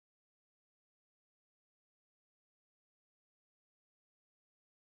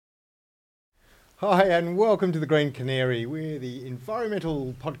Hi, and welcome to the Green Canary. We're the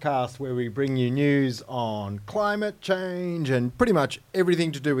environmental podcast where we bring you news on climate change and pretty much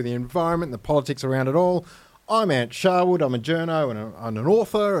everything to do with the environment and the politics around it all. I'm Ant Sharwood, I'm a journo and I'm an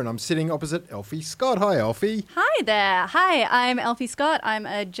author, and I'm sitting opposite Elfie Scott. Hi, Elfie. Hi there. Hi, I'm Elfie Scott. I'm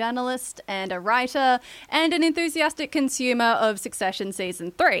a journalist and a writer and an enthusiastic consumer of Succession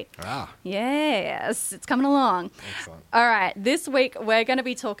Season 3. Yes, it's coming along. Excellent. All right, this week we're going to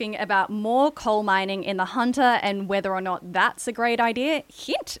be talking about more coal mining in the Hunter and whether or not that's a great idea.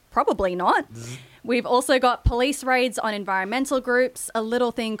 Hint, probably not. We've also got police raids on environmental groups, a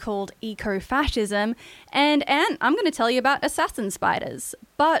little thing called eco-fascism, and Ant, I'm going to tell you about assassin spiders.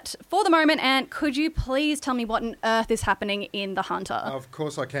 But for the moment, Ant, could you please tell me what on earth is happening in the Hunter? Of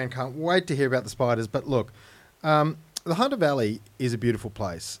course I can. Can't wait to hear about the spiders. But look, the Hunter Valley is a beautiful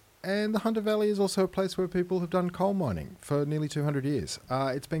place. And the Hunter Valley is also a place where people have done coal mining for nearly 200 years.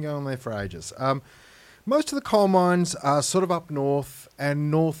 It's been going on there for ages. Most of the coal mines are sort of up north and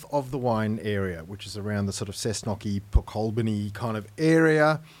north of the Wine area, which is around the sort of Cessnocky, Port kind of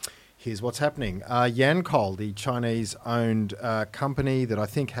area. Here's what's happening. Yancoal, the Chinese-owned company that I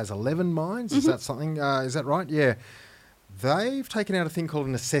think has 11 mines, is that something? Is that right? Yeah. They've taken out a thing called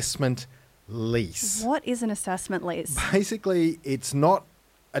an assessment lease. What is an assessment lease? Basically, it's not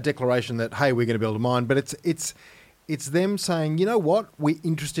a declaration that, hey, we're going to build a mine, but it's them saying, you know what, we're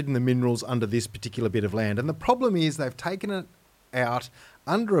interested in the minerals under this particular bit of land. And the problem is they've taken it out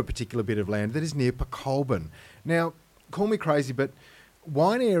under a particular bit of land that is near Pakolban. Now, call me crazy, but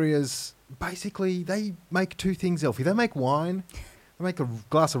wine areas, basically, they make two things, Elfie. They make wine. They make a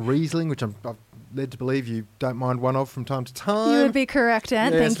glass of Riesling, which I'm led to believe you don't mind one of from time to time. You would be correct,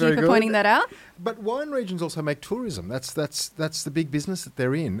 Ant. Yes, Thank you for pointing that out. But wine regions also make tourism. That's the big business that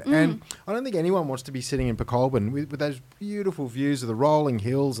they're in. And I don't think anyone wants to be sitting in Pakolban with those beautiful views of the rolling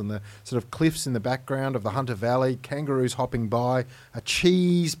hills and the sort of cliffs in the background of the Hunter Valley, kangaroos hopping by, a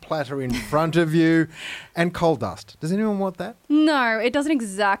cheese platter in front of you, and coal dust. Does anyone want that? No, it doesn't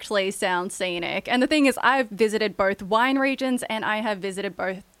exactly sound scenic. And the thing is, I've visited both wine regions and I have visited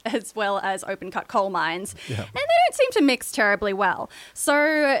both as well as open-cut coal mines. Yeah. And they don't seem to mix terribly well.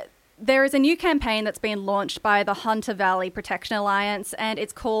 So there is a new campaign that's been launched by the Hunter Valley Protection Alliance, and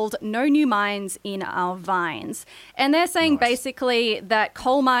it's called No New Mines in Our Vines. And they're saying basically that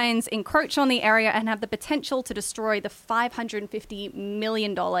coal mines encroach on the area and have the potential to destroy the $550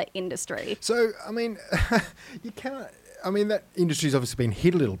 million industry. So, I mean, you cannot... I mean, that industry's obviously been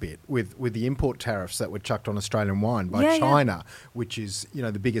hit a little bit with the import tariffs that were chucked on Australian wine by China, which is, you know,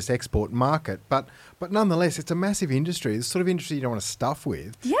 the biggest export market. But nonetheless, it's a massive industry. It's the sort of industry you don't want to stuff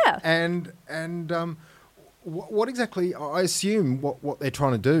with. Yeah. And what exactly, I assume what they're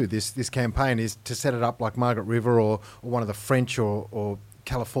trying to do, this campaign, is to set it up like Margaret River or one of the French or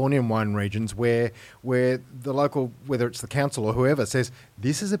Californian wine regions where the local, whether it's the council or whoever, says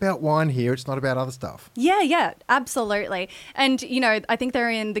this is about wine here, it's not about other stuff. Yeah, absolutely. And, you know, I think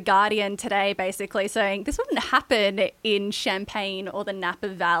they're in The Guardian today basically saying this wouldn't happen in Champagne or the Napa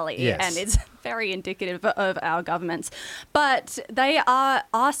Valley. Yes. And it's very indicative of our governments. But they are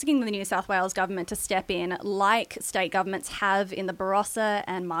asking the New South Wales government to step in like state governments have in the Barossa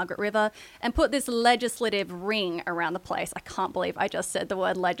and Margaret River and put this legislative ring around the place. I can't believe I just said the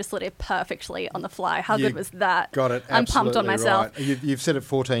word legislative perfectly on the fly. How good was that? Got it. I'm pumped on myself. Right. You've said it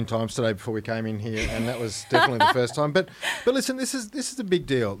 14 times today before we came in here, and that was definitely the first time. But listen, this is a big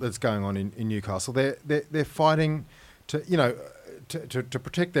deal that's going on in Newcastle. They're fighting to, you know, to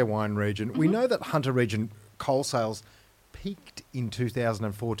protect their wine region. Mm-hmm. We know that Hunter region coal sales peaked in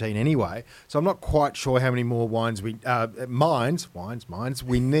 2014 anyway, so I'm not quite sure how many more mines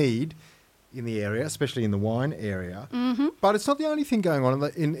we need in the area, especially in the wine area. Mm-hmm. But it's not the only thing going on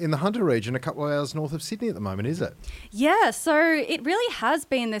in the Hunter region, a couple of hours north of Sydney at the moment, is it? Yeah, so it really has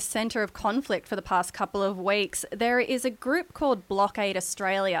been this centre of conflict for the past couple of weeks. There is a group called Blockade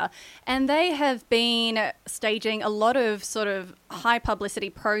Australia, and they have been staging a lot of sort of high publicity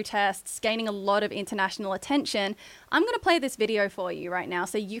protests, gaining a lot of international attention. I'm going to play this video for you right now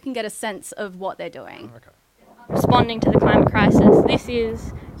so you can get a sense of what they're doing. Okay. Responding to the climate crisis. This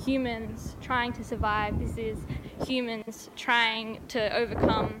is humans trying to survive. This is humans trying to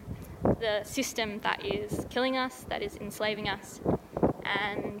overcome the system that is killing us, that is enslaving us.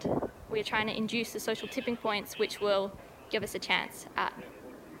 And we're trying to induce the social tipping points which will give us a chance at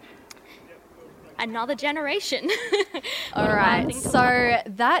another generation. All right, so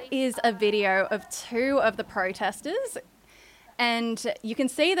that is a video of two of the protesters. And you can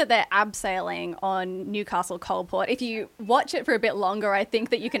see that they're abseiling on Newcastle Coalport. If you watch it for a bit longer, I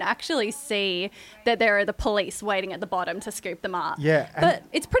think that you can actually see that there are the police waiting at the bottom to scoop them up. Yeah. But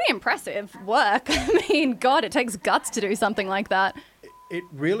it's pretty impressive work. I mean, God, it takes guts to do something like that. It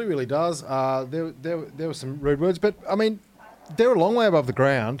really, really does. There were some rude words, but I mean, they're a long way above the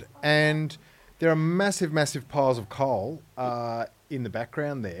ground, and there are massive, massive piles of coal in the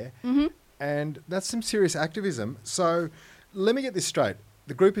background there, and that's some serious activism. So let me get this straight.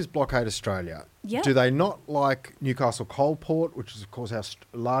 The group is Blockade Australia. Yeah. Do they not like Newcastle Coalport, which is, of course, our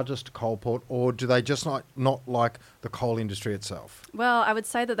largest coal port, or do they just not like the coal industry itself? Well, I would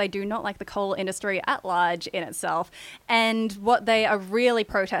say that they do not like the coal industry at large in itself. And what they are really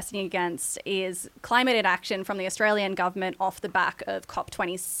protesting against is climate inaction from the Australian government off the back of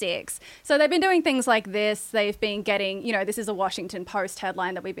COP26. So they've been doing things like this. They've been getting, this is a Washington Post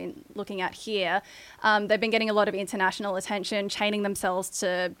headline that we've been looking at here. They've been getting a lot of international attention, chaining themselves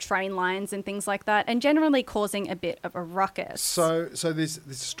to train lines and things like that, and generally causing a bit of a ruckus. So this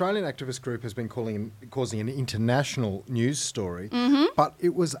Australian activist group has been causing an international news story, but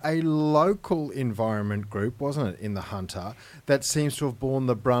it was a local environment group, wasn't it, in the Hunter, that seems to have borne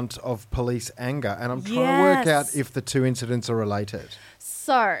the brunt of police anger. And I'm trying to work out if the two incidents are related.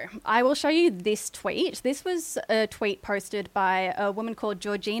 So I will show you this tweet. This was a tweet posted by a woman called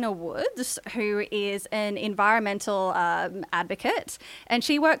Georgina Woods, who is an environmental advocate, and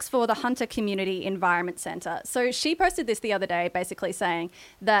she works for the Hunter Community Environment Centre. So she posted this the other day, basically saying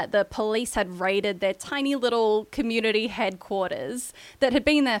that the police had raided their tiny little community headquarters that had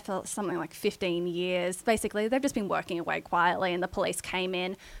been there for something like 15 years. Basically, they've just been working away quietly, and the police came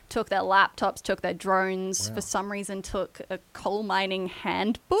in, took their laptops, took their drones, for some reason took a coal mining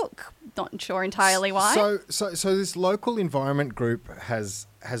handbook. Not sure entirely why. So this local environment group has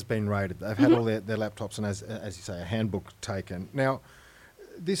been raided. They've had all their laptops and, as you say, a handbook taken. Now,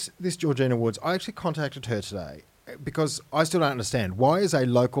 this Georgina Woods, I actually contacted her today because I still don't understand. Why is a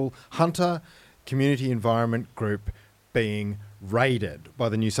local Hunter community environment group being raided by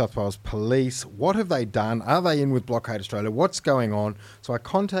the New South Wales Police? What have they done? Are they in with Blockade Australia? What's going on? So I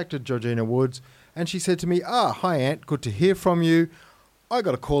contacted Georgina Woods, and she said to me, hi, Ant, good to hear from you. I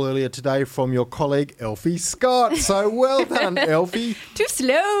got a call earlier today from your colleague, Elfie Scott. So well done, Elfie. Too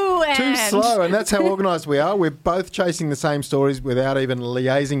slow. Too slow. And that's how organised we are. We're both chasing the same stories without even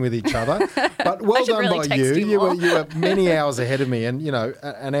liaising with each other. But well done really by you. You were many hours ahead of me. And,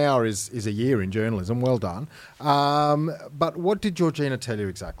 an hour is a year in journalism. Well done. But what did Georgina tell you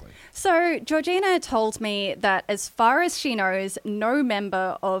exactly? So Georgina told me that as far as she knows, no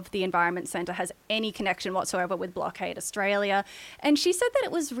member of the Environment Centre has any connection whatsoever with Blockade Australia. And she said that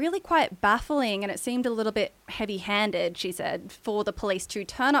it was really quite baffling and it seemed a little bit heavy-handed, she said, for the police to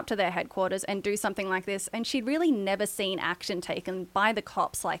turn up to their headquarters and do something like this. And she'd really never seen action taken by the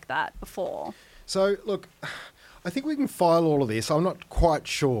cops like that before. So, look, I think we can file all of this. I'm not quite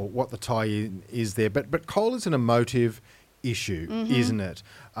sure what the tie-in is there, but coal is an emotive issue, isn't it?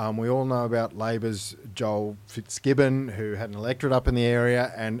 We all know about Labor's Joel Fitzgibbon, who had an electorate up in the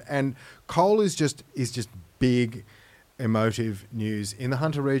area, and coal is just big, emotive news in the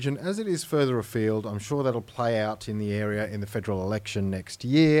Hunter region, as it is further afield. I'm sure that'll play out in the area in the federal election next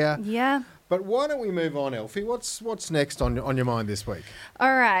year. Yeah. But why don't we move on, Elfie? What's next on your mind this week?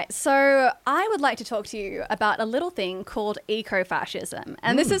 All right. So I would like to talk to you about a little thing called ecofascism.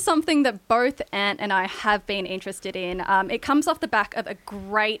 And this is something that both Ant and I have been interested in. It comes off the back of a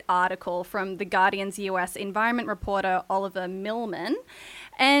great article from The Guardian's US environment reporter, Oliver Millman.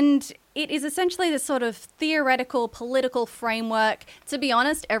 And it is essentially this sort of theoretical political framework. To be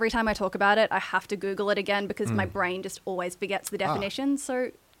honest, every time I talk about it, I have to Google it again because my brain just always forgets the definition.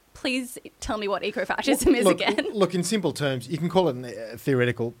 So please tell me what ecofascism is again. Look, in simple terms, you can call it a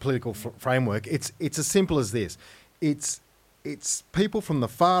theoretical political framework. It's as simple as this. It's people from the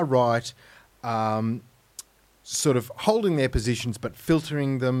far right sort of holding their positions but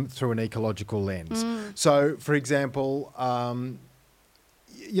filtering them through an ecological lens. So, for example,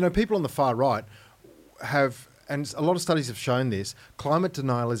 people on the far right have, and a lot of studies have shown this, climate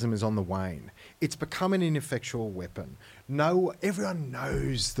denialism is on the wane. It's become an ineffectual weapon. Everyone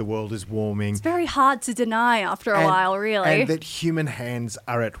knows the world is warming. It's very hard to deny after a while, really. And that human hands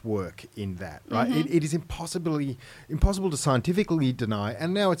are at work in that, right? It is impossible to scientifically deny,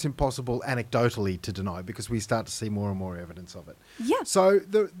 and now it's impossible anecdotally to deny because we start to see more and more evidence of it. Yeah. So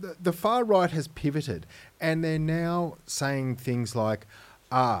the far right has pivoted, and they're now saying things like,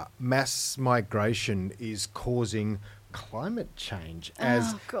 mass migration is causing climate change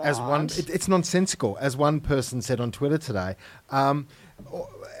as one. It's nonsensical, as one person said on Twitter today,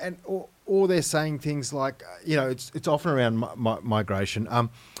 or or they're saying things like, it's often around migration.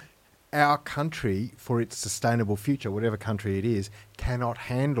 Our country, for its sustainable future, whatever country it is, cannot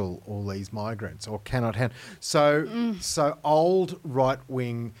handle all these migrants or cannot handle. So old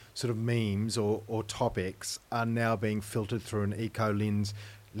right-wing sort of memes or topics are now being filtered through an eco-lens.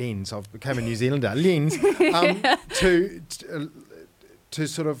 I've become a New Zealander. Lens. To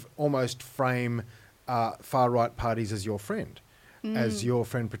sort of almost frame far-right parties as your friend. As your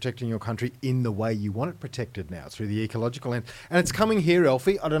friend protecting your country in the way you want it protected now, through the ecological lens. And it's coming here,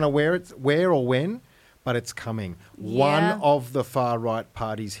 Elfie. I don't know where or when, but it's coming. Yeah. One of the far-right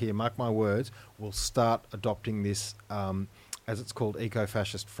parties here, mark my words, will start adopting this, as it's called,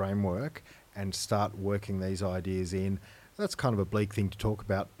 eco-fascist framework, and start working these ideas in. That's kind of a bleak thing to talk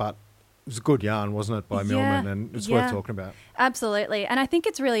about, but it was a good yarn, wasn't it, by Millman, and it's worth talking about. Absolutely. And I think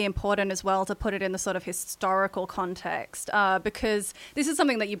it's really important as well to put it in the sort of historical context, because this is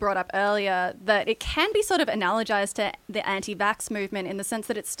something that you brought up earlier, that it can be sort of analogized to the anti-vax movement in the sense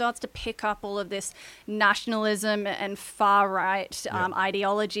that it starts to pick up all of this nationalism and far-right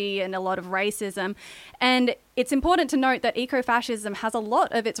ideology and a lot of racism. And it's important to note that ecofascism has a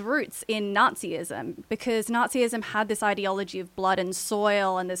lot of its roots in Nazism, because Nazism had this ideology of blood and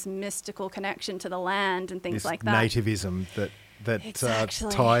soil and this mystical connection to the land and things This like that. nativism that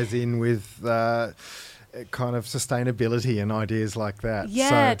Exactly. ties in with kind of sustainability and ideas like that.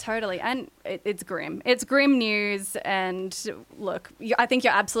 Yeah, So- totally. And it's grim. It's grim news. And look, I think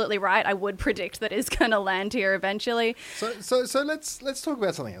you're absolutely right. I would predict that it's going to land here eventually. So let's talk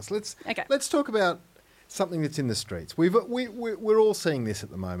about something else. Okay. Let's talk about something that's in the streets. We're all seeing this at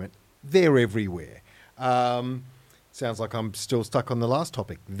the moment. They're everywhere. Sounds like I'm still stuck on the last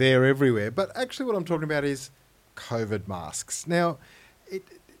topic. They're everywhere. But actually what I'm talking about is COVID masks. Now,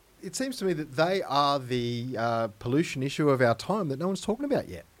 it seems to me that they are the pollution issue of our time that no one's talking about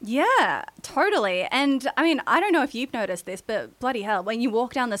yet. Yeah, totally. And I mean, I don't know if you've noticed this, but bloody hell, when you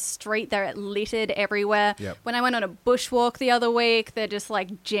walk down the street, they're littered everywhere. Yep. When I went on a bushwalk the other week, they're just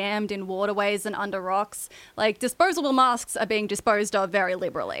like jammed in waterways and under rocks. Like, disposable masks are being disposed of very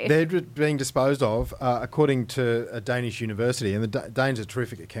liberally. They're being disposed of, according to a Danish university, and the Danes are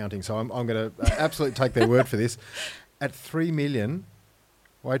terrific at counting, so I'm going to absolutely take their word for this, at 3 million,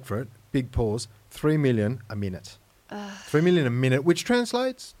 wait for it, big pause, 3 million a minute. 3 million a minute, which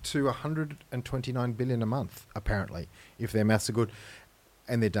translates to 129 billion a month, apparently, if their maths are good.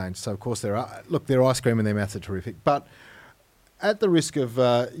 And they're Danes, so of course their ice cream and their maths are terrific. But at the risk of,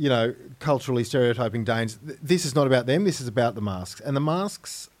 culturally stereotyping Danes, this is not about them, this is about the masks. And the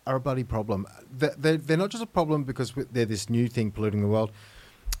masks are a bloody problem. They're not just a problem because they're this new thing polluting the world.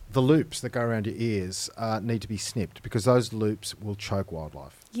 The loops that go around your ears need to be snipped because those loops will choke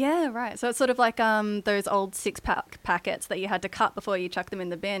wildlife. Yeah, right. So it's sort of like those old six-pack packets that you had to cut before you chuck them in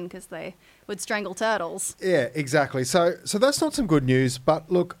the bin because they would strangle turtles. Yeah, exactly. So that's not some good news. But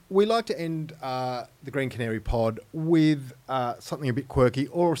look, we like to end the Green Canary pod with something a bit quirky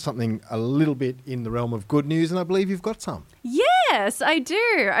or something a little bit in the realm of good news, and I believe you've got some. Yes, I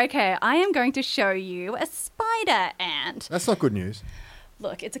do. Okay, I am going to show you a spider ant. That's not good news.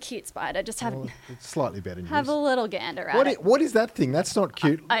 Look, it's a cute spider. Just have Well, it's slightly better news. have a little gander at it. What is that thing? That's not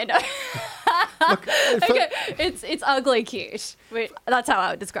cute. I know. Look, Okay, it's ugly cute. That's how I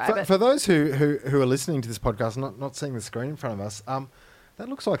would describe it. for those who are listening to this podcast, not seeing the screen in front of us, that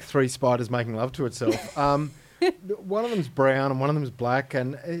looks like three spiders making love to itself. One of them's brown and one of them's black,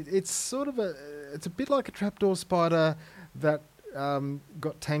 and it's sort of it's a bit like a trapdoor spider that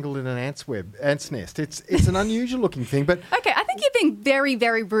got tangled in an ant's nest. It's an unusual looking thing, but Okay, I think you're being very,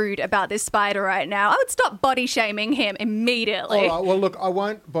 very rude about this spider right now. I would stop body shaming him immediately. all right. Well, look, I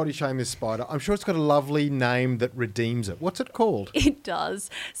won't body shame this spider. I'm sure it's got a lovely name that redeems it. What's it called? It does.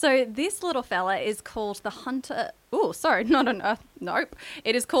 So this little fella is called the hunter. Oh, sorry, not an. Nope.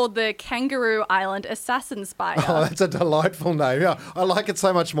 It is called the Kangaroo Island Assassin Spider. Oh, that's a delightful name. Yeah, I like it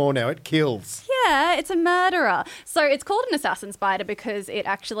so much more now. It kills. Yeah, it's a murderer. So it's called an assassin spider because it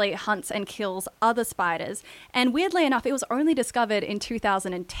actually hunts and kills other spiders. And weirdly enough, it was only discovered in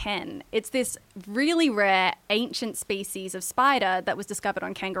 2010. It's this really rare ancient species of spider that was discovered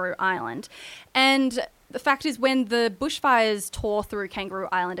on Kangaroo Island. And the fact is, when the bushfires tore through Kangaroo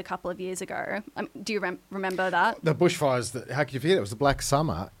Island a couple of years ago, do you remember that? The bushfires, how could you forget? It was the Black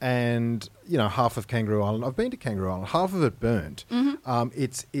Summer, and half of Kangaroo Island. I've been to Kangaroo Island. Half of it burnt. Mm-hmm.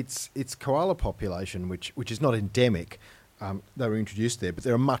 Its koala population, which is not endemic, they were introduced there, but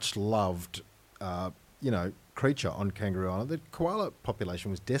they're a much loved, creature on Kangaroo Island. The koala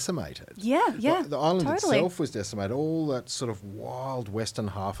population was decimated. Yeah, The island totally. itself was decimated. All that sort of wild western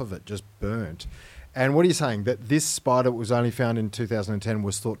half of it just burnt. And what are you saying? That this spider was only found in 2010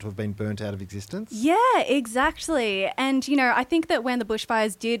 was thought to have been burnt out of existence? Yeah, exactly. And, I think that when the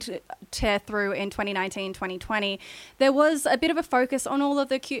bushfires did tear through in 2019, 2020, there was a bit of a focus on all of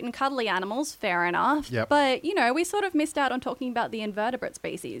the cute and cuddly animals, fair enough. Yep. But, we sort of missed out on talking about the invertebrate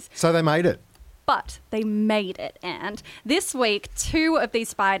species. So they made it. But they made it, and this week, 2 of these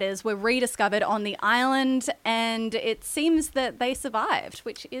spiders were rediscovered on the island, and it seems that they survived,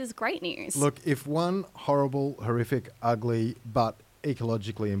 which is great news. Look, if one horrible, horrific, ugly, but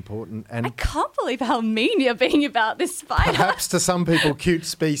ecologically important and I can't believe how mean you're being about this spider. perhaps to some people cute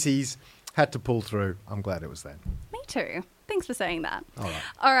species had to pull through, I'm glad it was then. Me too. Thanks for saying that. All right.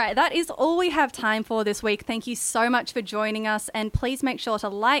 All right, that is all we have time for this week. Thank you so much for joining us, and please make sure to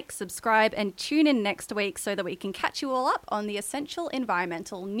like, subscribe, and tune in next week so that we can catch you all up on the essential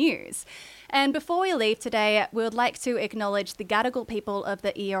environmental news. And before we leave today, we would like to acknowledge the Gadigal people of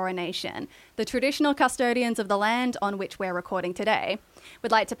the Eora Nation, the traditional custodians of the land on which we're recording today.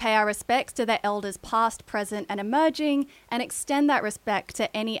 We'd like to pay our respects to their elders past, present, and emerging, and extend that respect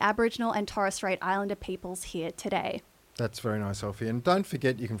to any Aboriginal and Torres Strait Islander peoples here today. That's very nice, Elfie. And don't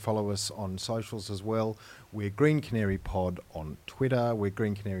forget, you can follow us on socials as well. We're Green Canary Pod on Twitter. We're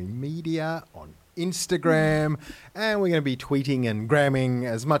Green Canary Media on Instagram. And we're going to be tweeting and gramming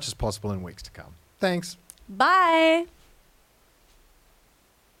as much as possible in weeks to come. Thanks. Bye!